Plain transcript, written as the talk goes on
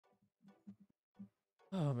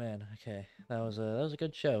Oh man, okay. That was a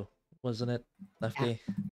good show, wasn't it, Yeah, Lefty?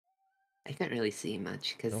 I couldn't really see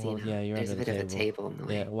much because, Well, yeah, you're there's under a the bit of a table. table in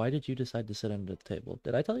the Yeah, way. why did you decide to sit under the table?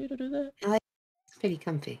 Did I tell you to do that? I like It's pretty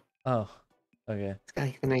comfy. Oh, okay. It's got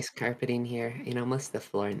like the nice carpeting here. Most of the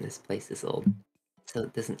floor in this place is old, so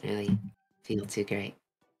it doesn't really feel too great.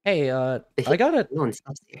 Hey, But I gotta, no one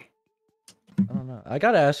stops here. I don't know. I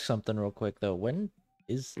gotta ask something real quick though. When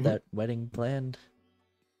is Hmm. that wedding planned?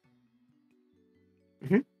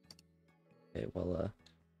 Hmm. Okay, well,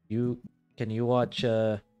 can you watch,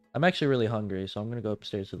 I'm actually really hungry, so I'm gonna go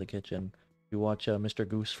upstairs to the kitchen. You watch, Mr.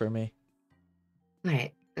 Goose for me? All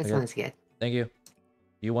right, that Okay, sounds good. thank you.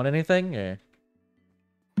 You want anything, or?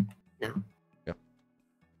 No, Yeah.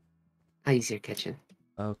 I'll use your kitchen.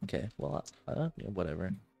 Okay, well, yeah,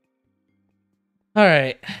 whatever. All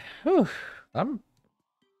right. Whew. I'm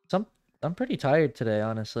some I'm pretty tired today,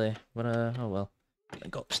 honestly. But oh well. I'm gonna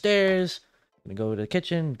go upstairs. Gonna go to the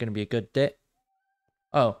kitchen. Gonna be a good day.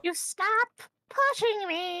 Oh, You stop pushing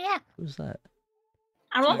me! who's that?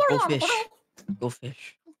 Go fish. Go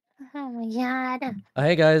fish. Oh my god.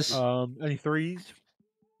 Hey guys. Any threes?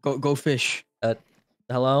 Go fish.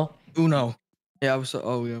 Hello. Uno. Yeah, what's up?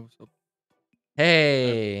 Oh yeah, what's up?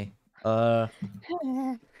 Hey.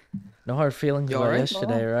 No hard feelings You about alright?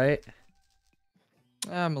 yesterday, right?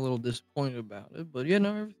 I'm a little disappointed about it, but yeah,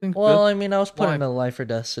 no, everything's Well, good. I mean, I was put Why? in a life or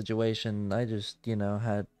death situation. I just,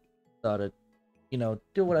 had thought it,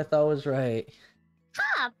 do what I thought was right.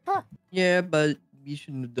 Stop! Yeah, but you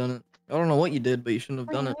shouldn't have done it. I don't know what you did, but you shouldn't have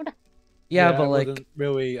done it. Rude. Yeah, I but like, wasn't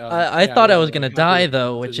really. I Yeah, thought I was wasn't gonna really happy die with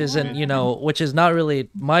though, the which decision. isn't, which is not really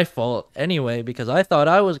my fault anyway, because I thought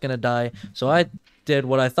I was gonna die, so I did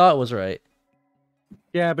what I thought was right.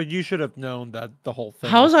 Yeah, but you should have known that the whole thing.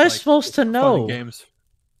 How was was, I like, supposed just to for fun know? and games.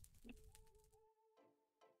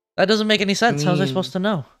 That doesn't make any sense. How was I mean- supposed to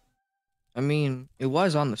know? I mean, it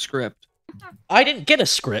was on the script. I didn't get a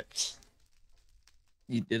script.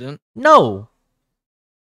 You didn't. No.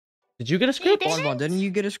 Did you get a script? didn't? BonBon, didn't you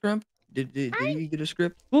get a script? Did you get a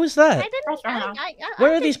script? Who is I that? didn't.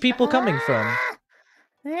 Where are these people coming from?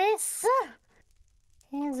 This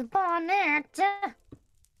is Bonnet.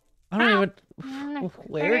 I don't even.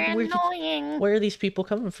 They're annoying. Where are these people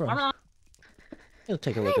coming from? You'll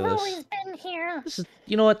take a look I've at always this. been here. This is,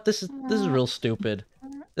 you know what? This is real stupid.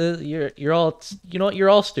 You're all, you know what? You're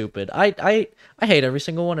all stupid. I hate every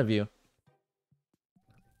single one of you.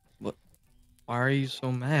 Why are you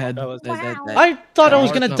so mad? That was- Wow. I thought I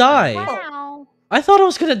was Mark's gonna not die. Wow. I thought I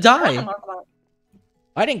was gonna die.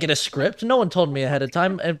 I didn't get a script. No one told me ahead of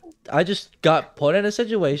time, and I just got put in a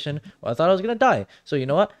situation where I thought I was gonna die. So you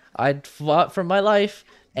know what? I fought for my life,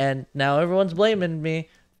 and now everyone's blaming me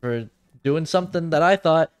for doing something that I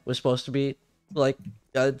thought was supposed to be like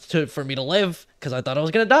for me to live, because I thought I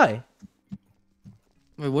was gonna die.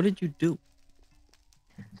 Wait, what did you do?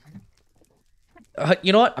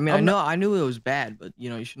 You know what? I mean, I knew it was bad, but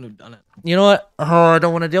you shouldn't have done it. You know what? Oh, I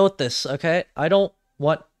don't want to deal with this. Okay, I don't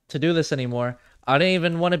want to do this anymore. I didn't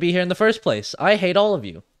even want to be here in the first place. I hate all of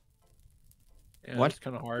you. Yeah, What? That's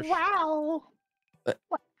kind of harsh. Wow.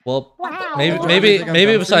 Well, Wow. maybe What? maybe You think I'm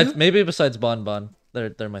maybe dumb for besides you? maybe besides BonBon,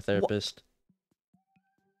 they're my therapist.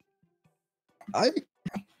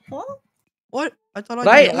 What? I thought But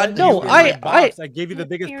I- gave you I- all no, these I- weird- I gave you the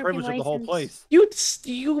biggest Therapy privilege of the whole license. place.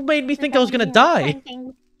 You made me think I was gonna die.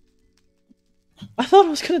 I thought I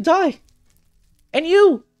was gonna die. And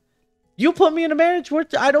you put me in a marriage where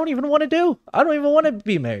I don't even want to do. I don't even want to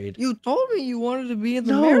be married. You told me you wanted to be in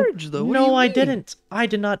the No, marriage, though. What do no, you I mean? didn't. I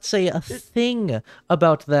did not say a thing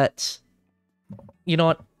about that. You know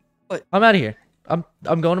what? What? I'm out of here. I'm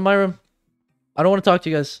going to my room. I don't want to talk to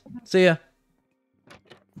you guys. See ya.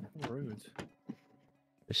 Rude.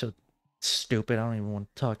 They're so stupid. I don't even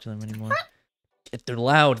want to talk to them anymore. They're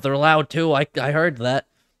loud. They're loud too. I heard that.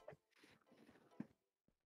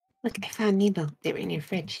 Look, I found Nemo. They were in your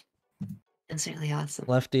fridge. That's really awesome.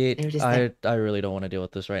 Lefty, They were just I really don't want to deal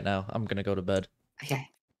with this right now. I'm gonna go to bed. Okay.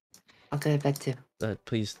 I'll go to bed too.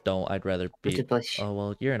 Please don't. I'd rather With the be. bush. Oh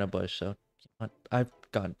well, you're in a bush, so I've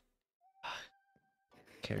gone.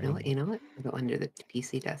 You know what? I'll go under the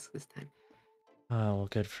PC desk this time. Oh well,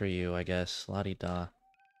 good for you, I guess. La-di-da.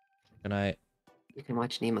 Good night. You can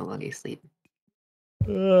watch Nemo while you sleep.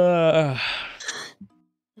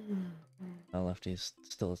 Now Lefty's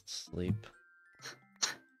still asleep.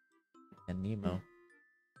 And Nemo.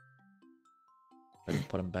 I can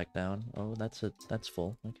put him back down. Oh, that's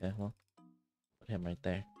full. Okay, well, put him right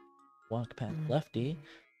there. Walk past Lefty.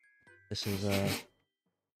 This is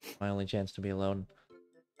my only chance to be alone.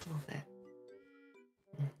 All that.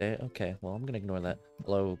 Okay, well, I'm gonna ignore that.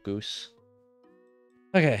 Hello, Goose.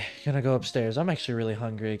 Okay, gonna go upstairs. I'm actually really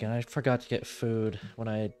hungry again. I forgot to get food when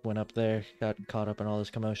I went up there. Got caught up in all this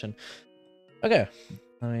commotion. Okay,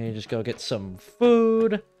 let me just go get some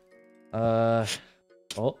food. Oh.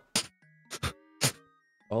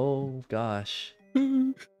 Oh, gosh.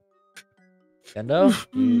 Yenndo?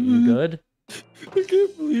 You good? I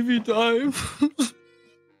can't believe he died.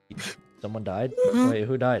 Someone died? Wait,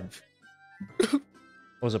 who died?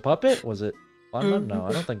 Was it Puppet? Was it BonBon? No,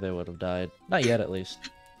 I don't think they would have died. Not yet, at least.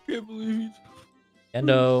 I can't believe he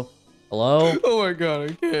Yenndo? Hello? Oh my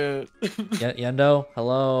god, I can't. Yenndo?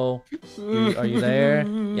 Hello? Are you there?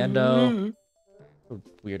 Yenndo? Oh,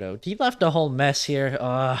 weirdo. He left a whole mess here.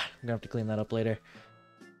 I'm gonna have to clean that up later.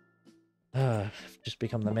 Just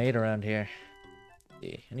become the maid around here.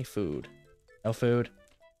 See, any food? No food?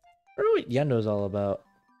 I don't know what Yendo's all about.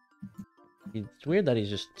 It's weird that he's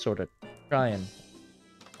just sort of crying.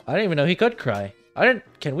 I didn't even know he could cry.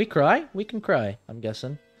 Can we cry? We can cry, I'm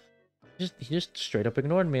guessing. He just straight up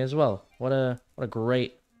ignored me as well. What a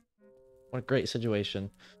great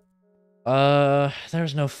situation.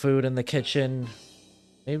 There's no food in the kitchen.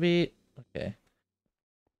 Maybe okay.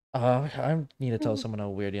 I need to tell someone how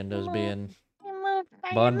weird Yendo's being.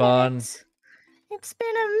 BonBon. It's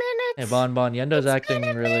been a minute. Hey, BonBon, Yendo's acting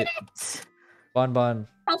really. Minute. BonBon.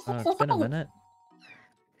 It's been a minute.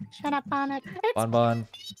 Shut up, Bonnet. BonBon.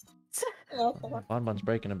 BonBon's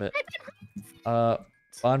breaking a bit.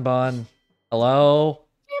 BonBon. Hello?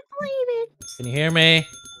 I can't believe it. Can you hear me?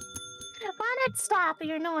 Bonnet, stop.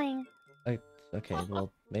 You're annoying. Okay,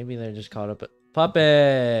 well, maybe they're just caught up at...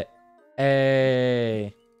 Puppet!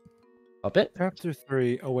 Hey! Puppet? Chapter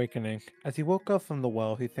 3, Awakening. As he woke up from the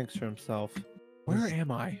well, he thinks to himself, where am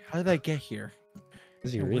I? How did I get here?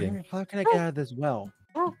 Is he And reading? how can I get out of this well?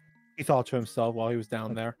 He thought to himself while he was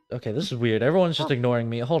down there. Okay, this is weird. Everyone's just ignoring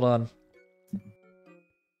me. Hold on.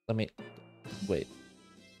 Let me... Wait.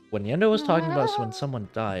 When Yenndo was talking about when someone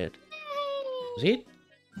died...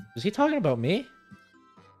 Was he talking about me?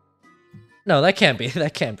 No, that can't be.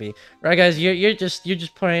 That can't be. Right, guys? You're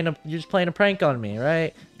just playing a prank on me,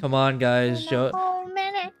 right? Come on, guys.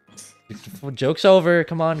 Joke's over.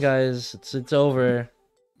 Come on, guys. It's over.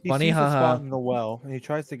 He Funny, sees a haha. spot in the well, and he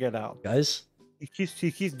tries to get out. Guys? He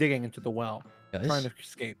keeps digging into the well, Guys? trying to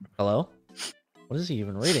escape. Hello? What is he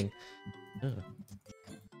even reading? Ugh.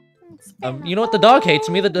 You know what? The dog hates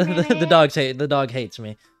me. The dog hates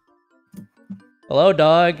me. Hello,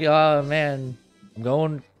 dog. Man, I'm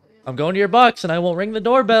going to your box, and I won't ring the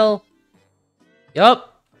doorbell.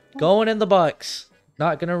 Yup, going in the box.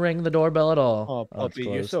 Not gonna ring the doorbell at all. Oh, puppy,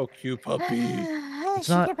 you're so cute, puppy. It's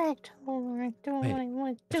not. Get back to work.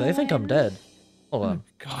 Wait, if they think I'm dead. Hold on.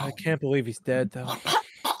 God, I can't believe he's dead, though.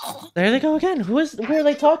 There they go again. Who are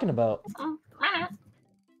they talking about?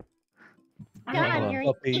 God, you're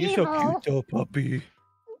Puppy, you're so cute, though, puppy.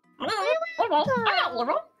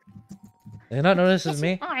 Did you not know this is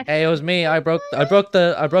me? Hey, it was me. I broke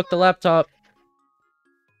the laptop.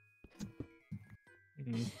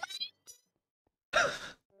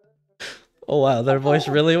 Oh wow, their voice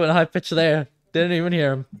really went high pitched there. Didn't even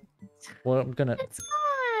hear him. Well, I'm gonna. It's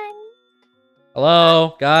gone.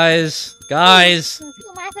 Hello, guys. Guys.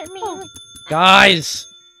 Don't laugh at me. Guys.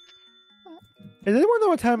 Does anyone know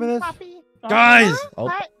what time it is? Puppy. Guys. Oh,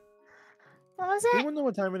 What? What was Does it? anyone know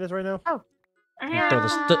what time it is right now?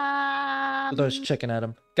 throw this chicken at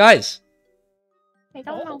him. Guys. I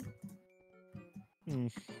don't know.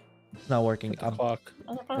 It's not working. It's the clock.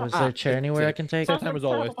 Was there a chair anywhere I can take? Same time as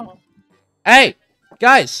always. Hey,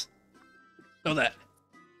 guys. Know that.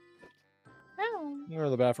 Oh, I'm gonna go to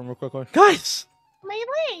the bathroom real quickly. Guys. my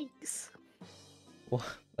legs. What?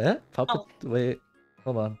 Puppet? Wait.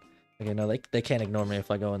 Hold on. Okay, no, they can't ignore me if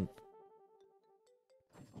I go in.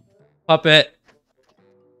 Puppet.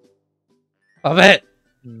 Puppet.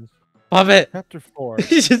 Puppet. Chapter 4.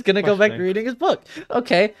 He's just gonna go back to Questioning. reading his book.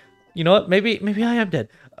 Okay. You know what? Maybe I am dead.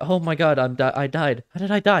 Oh my god, I died. How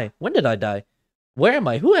did I die? When did I die? Where am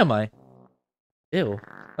I? Who am I? Ew.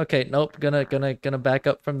 Okay, nope. Gonna back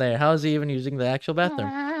up from there. How is he even using the actual bathroom?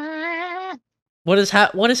 What is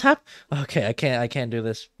hap? Okay, I can't do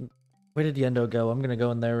this. Where did Yenndo go? I'm gonna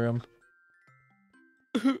go in their room.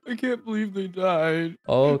 I can't believe they died.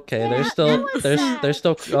 Okay, they're still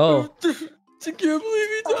oh. I can't believe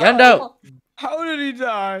he died. Yenndo! How did he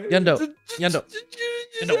die? Yenndo! Yenndo,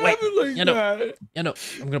 wait. Yenndo,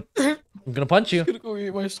 I'm gonna punch you. I'm gonna go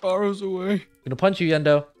eat my sorrows away. I'm gonna punch you,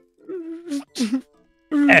 Yenndo.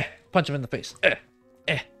 Punch him in the face.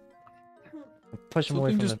 Push him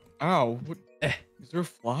away from him. Ow. What? Is there a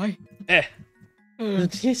fly?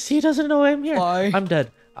 He doesn't know I'm here. Fly. I'm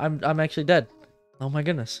dead. I'm actually dead. Oh my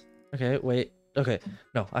goodness. Okay, wait. Okay,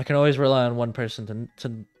 no, I can always rely on one person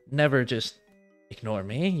to never just ignore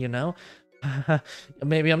me, you know?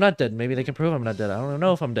 Maybe I'm not dead. Maybe they can prove I'm not dead. I don't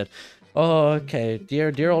know if I'm dead. Oh, okay.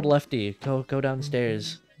 Dear old Lefty, go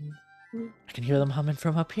downstairs. I can hear them humming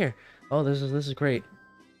from up here. Oh, this is great.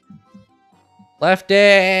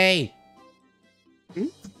 Lefty! Hmm?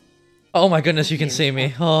 Oh my goodness, you can Okay, see me.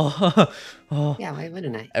 what's Oh, oh. Yeah, why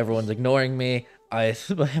wouldn't I? Everyone's ignoring me. I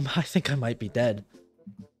think I might be dead.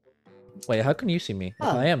 Wait, how can you see me if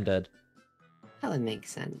Oh. I am dead? That would make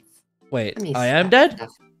sense. Wait, Let me I am stop dead?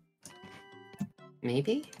 stuff.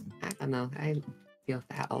 Maybe? I don't know. I feel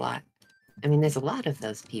that a lot. I mean, there's a lot of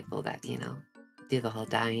those people that, you know, do the whole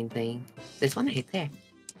dying thing. There's one right there.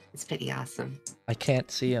 It's pretty awesome. I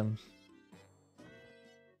can't see him.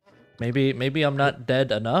 Maybe I'm not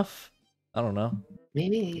dead enough? I don't know.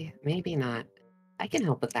 Maybe not. I can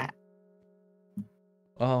help with that.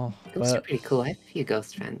 Oh, Ghosts are but pretty cool. I have a few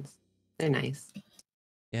ghost friends. They're nice.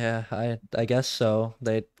 yeah, I guess so.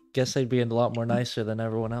 They guess they'd be a lot more nicer than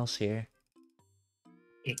everyone else here.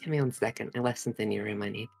 Hey, give me 1 second. I left something in your room I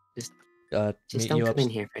need. Just Meet don't you come up. in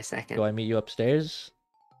here for a second. Do I meet you upstairs?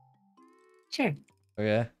 Sure.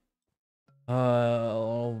 Okay.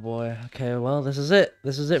 Oh boy. Okay, well, this is it.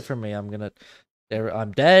 This is it for me. I'm dead.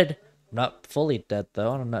 I'm not fully dead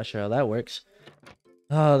though. I'm not sure how that works.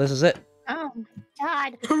 Oh, this is it. Oh,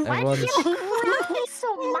 God. Why do Everyone's... you cry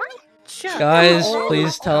so much? Guys, Oh,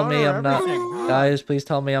 please tell me counter I'm not. everything. Guys, please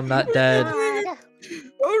tell me I'm not dead. God.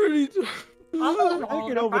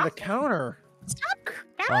 Take it over the counter. Stop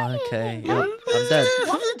crying. Okay, yep, I'm dead.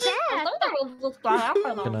 What's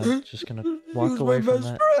that? Just gonna walk away from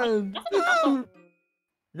that.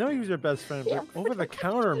 No, he was your best friend, Yeah, but over what the the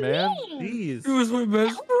counter, you man. mean? Jeez. He was my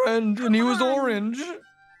best friend, and he was orange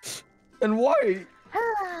and white.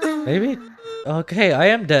 Maybe. Okay, I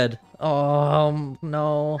am dead. Oh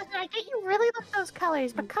no. Listen, I get you really love those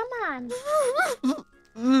colors, but come on.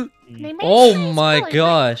 They make Oh nice my colors.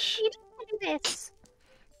 gosh. Why do you do this?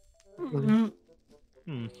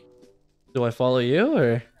 Do I follow you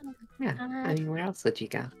or? Yeah. I mean, where else would you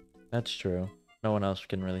go? That's true. No one else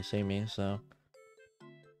can really see me, so.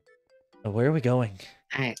 Where are we going?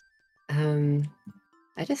 Alright.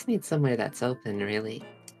 I just need somewhere that's open, really.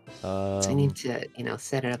 So I need to, you know,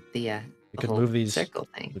 set up the we could whole move these. circle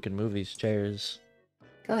thing. We can move these chairs.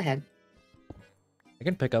 Go ahead. I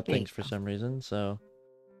can pick up There you things for go. some reason, so.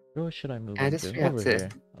 Where should I move I them just to? forgot Over to- here.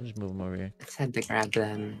 I'll just move them over here. Just had to grab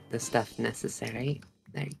the stuff necessary.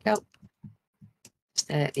 There you go.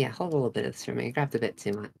 Just, yeah, hold a little bit of this for me. I grabbed a bit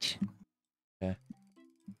too much.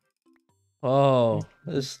 Oh,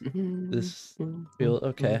 this feel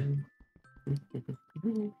okay.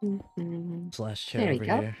 This last chair There we over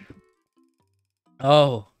go. here.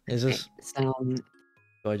 Oh, is Okay, this? so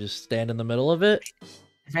Do I just stand in the middle of it?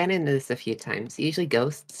 I've ran into this a few times. Usually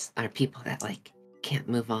ghosts are people that like can't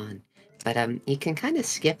move on. But you can kind of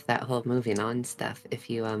skip that whole moving on stuff if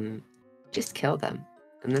you just kill them.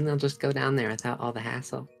 And then they'll just go down there without all the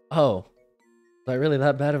hassle. Oh, am I really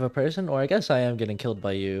that bad of a person? Or I guess I am getting killed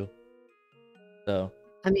by you. So,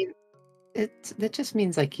 I mean, that just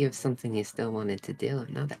means like you have something you still wanted to do,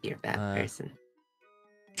 not that you're a bad person.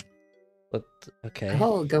 but okay. The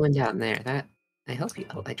whole going down there, that I hope you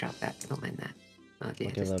I dropped that. Don't mind that. Oh yeah,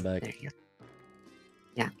 I'll give that back. there you go.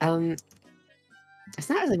 Yeah, there's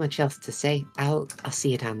not really much else to say. I'll see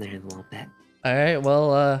you down there in a little bit. All right.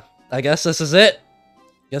 Well, I guess this is it.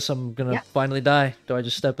 Guess I'm gonna Yep. finally die. Do I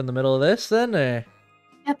just step in the middle of this then, or?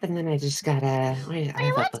 Yep, and then I just gotta I have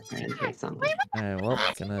a what's book around here somewhere. All right. Well,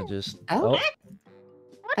 gonna just. Oh. Oh,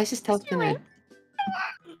 I was just helping her.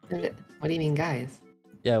 What do you mean, guys?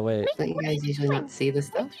 yeah. Wait. Don't you guys usually not see this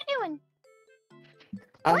stuff? What you doing?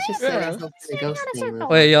 I was just saying I Yeah. was helping the Standing ghost on a thing. circle.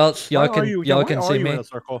 Wait, y'all Why can are you- y'all why can are see you in me. a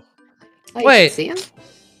circle? Oh, you Wait. can see him?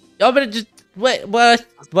 Y'all better just wait. What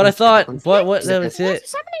I thought. What that was it.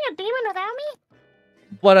 Summoning a demon without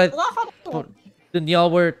me? What I. Then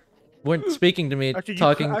y'all weren't speaking to me, Actually,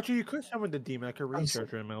 talking. You could summon the demon. I could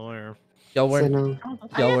research it in my lair. Y'all So weren't. no.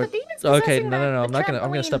 I Y'all have were. the demons Okay, possessing no. the I'm not gonna. I'm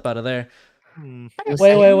gonna trampoline. step out of there. Hmm. You'll Wait.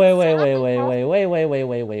 see him?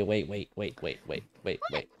 Wait.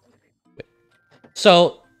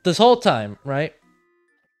 So this whole time, right?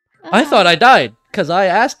 I thought I died because I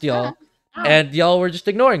asked y'all, and y'all were just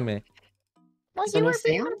ignoring me. Well, So you no were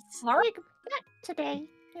being seance? like that today.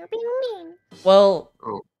 You're being mean. Well,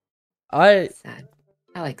 Oh, I sad.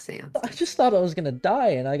 I like seance. just thought I was gonna die,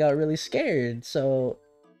 and I got really scared. So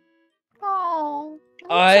Oh,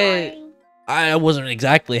 I'm I- sorry. I wasn't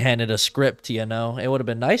exactly handed a script, you know. It would have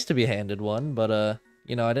been nice to be handed one, but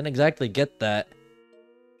you know, I didn't exactly get that.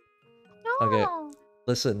 Okay. No.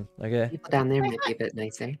 Listen, okay. People down there I might be a bit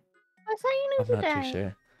nicer. I thought you I'm not too die?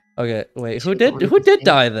 sure. Okay, wait. Who Should did we who did say-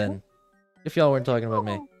 die then? If y'all weren't talking about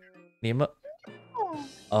me, Nemo. Oh,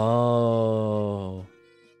 Oh.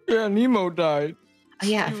 Yeah, Nemo died. Oh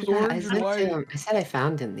yeah, I He was forgot. I, orange and meant white. to, I said I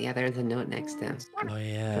found him. Yeah, there's a note next to him. Oh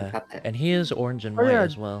yeah. puppet. And he is orange and Oh, white yeah.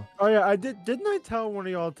 as well. Oh yeah, I did. Didn't I tell one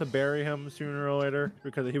of y'all to bury him sooner or later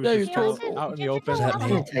because he was Yeah, just you told- out in the Did you open? Is that I was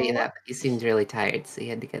me? gonna tell you that, but you seemed really tired, so you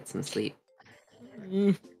had to get some sleep.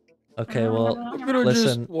 Okay, well, I'm gonna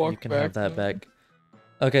listen, just walk you can back have that now. back.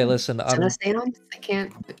 Okay, listen, So I'm no seance? I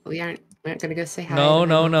can't. We aren't gonna go say hi. no, to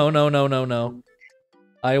my no, mom? no, no, no, no, no.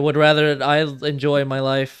 I would rather I enjoy my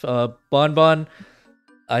life. Bonbon,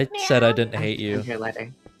 I said I didn't I hate you. sent her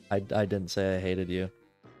letter. I didn't say I hated you.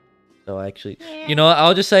 So actually, yeah. you know what?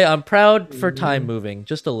 I'll just say I'm proud for time Mm. moving,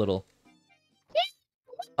 just a little.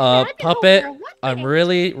 I've been Puppet, over 1 I'm minute.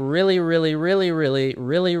 really, really, really, really, really,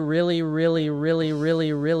 really, really, really, really,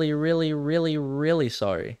 really, really, really, really, really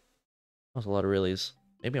sorry. That was a lot of reallys.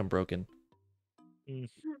 Maybe I'm broken. Mm.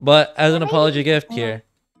 But as an apology gift here,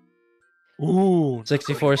 Ooh,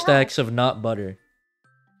 64 stacks of not butter.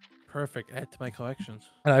 perfect. Add to my collections.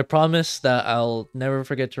 And I promise that I'll never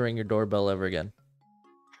forget to ring your doorbell ever again.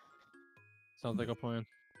 Sounds like a plan.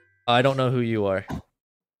 I don't know who you are.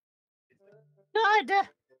 Good.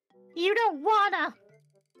 You don't wanna.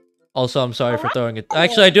 Also, I'm sorry for throwing it.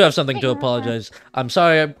 Actually, I do have something to apologize. I'm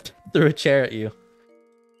sorry I threw a chair at you.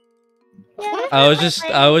 Yeah,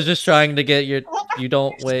 I was just trying to get your. You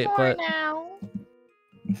don't wait, More but now.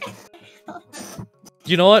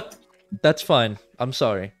 you know what? That's fine. I'm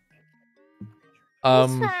sorry.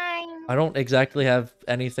 It's fine. I don't exactly have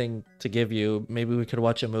anything to give you. Maybe we could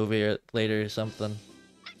watch a movie or later or something.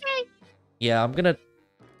 Okay. Yeah, I'm gonna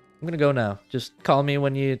go now. Just call me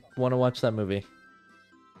when you want to watch that movie.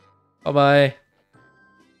 Bye bye.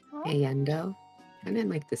 Hey, Yenndo. I'm in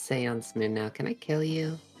like the seance mood now. Can I kill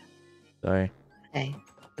you? Sorry. Hey,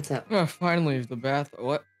 what's up? Oh, finally, the bath.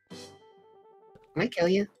 What? Can I kill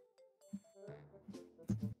you?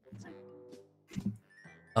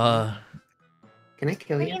 Can I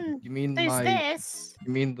kill I you? mean, You mean there's my? this.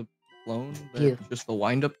 You mean the clone? You. That's just the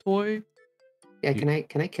wind-up toy? Yeah, can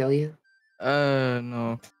I kill you?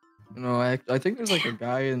 No. No, I think there's like a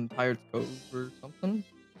guy in Pirate's Cove or something.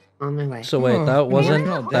 On my way. So wait, Oh, that wasn't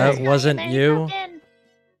no, that dang. wasn't you?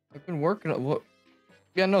 I've been working on what?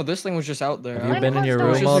 Yeah, no, this thing was just out there. Have I you don't been know. in your I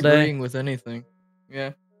was room just all day? agreeing with anything.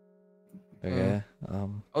 Yeah. Okay.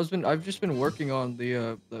 I've just been working on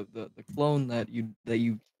the clone that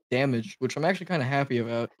you damaged, which I'm actually kind of happy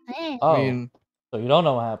about. Hey, Oh, I mean, so you don't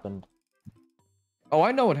know what happened? oh,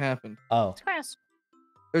 I know what happened. Oh, it's gross.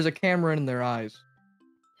 There's a camera in their eyes.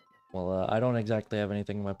 well, I don't exactly have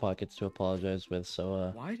anything in my pockets to apologize with,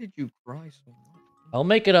 so Why did you cry so much? I'll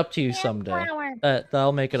make it up to you Yeah, someday. flower.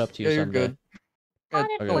 I'll make it up to you Yeah, you're someday. good. Yeah,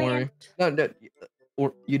 Bonnet Okay. don't worry. plant. No,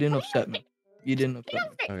 or you didn't upset me. You didn't upset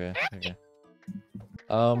me. Okay. Okay.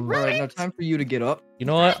 All right, now time for you to get up. You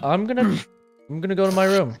know what? I'm gonna go to my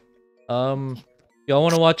room. Y'all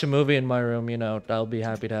want to watch a movie in my room? You know, I'll be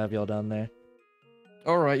happy to have y'all down there.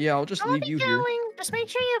 All right, yeah, I'll just I'll leave be you here. going. Just make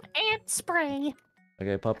sure you have ant spray.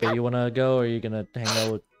 Okay, Puppet, you wanna go, or are you gonna hang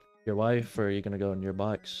out with your wife, or are you gonna go in your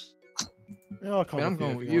box? Yeah, I'll come Man, I'm with you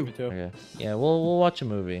going if with you want me to. Okay. Yeah, we'll watch a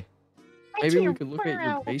movie. Maybe Into we your could look at your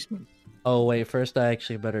burrow. basement. Oh wait, first I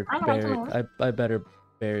actually better I don't bury. know. I better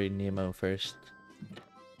bury Nemo first.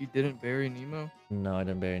 You didn't bury Nemo? No, I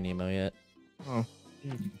didn't bury Nemo yet. Oh.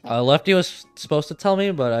 Lefty was supposed to tell me,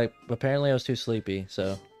 but apparently I was too sleepy.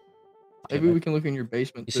 So Maybe we can look in your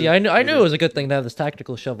basement. you too, see, I knew it later. was a good thing to have this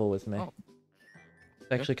tactical shovel with me. Oh.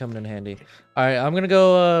 It's actually coming in handy. All right, I'm gonna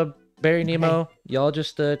go bury Nemo. Y'all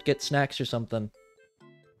just get snacks or something.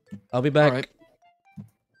 I'll be back. Alright.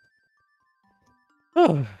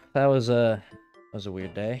 Oh, that was a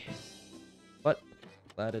weird day, but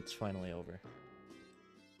glad it's finally over.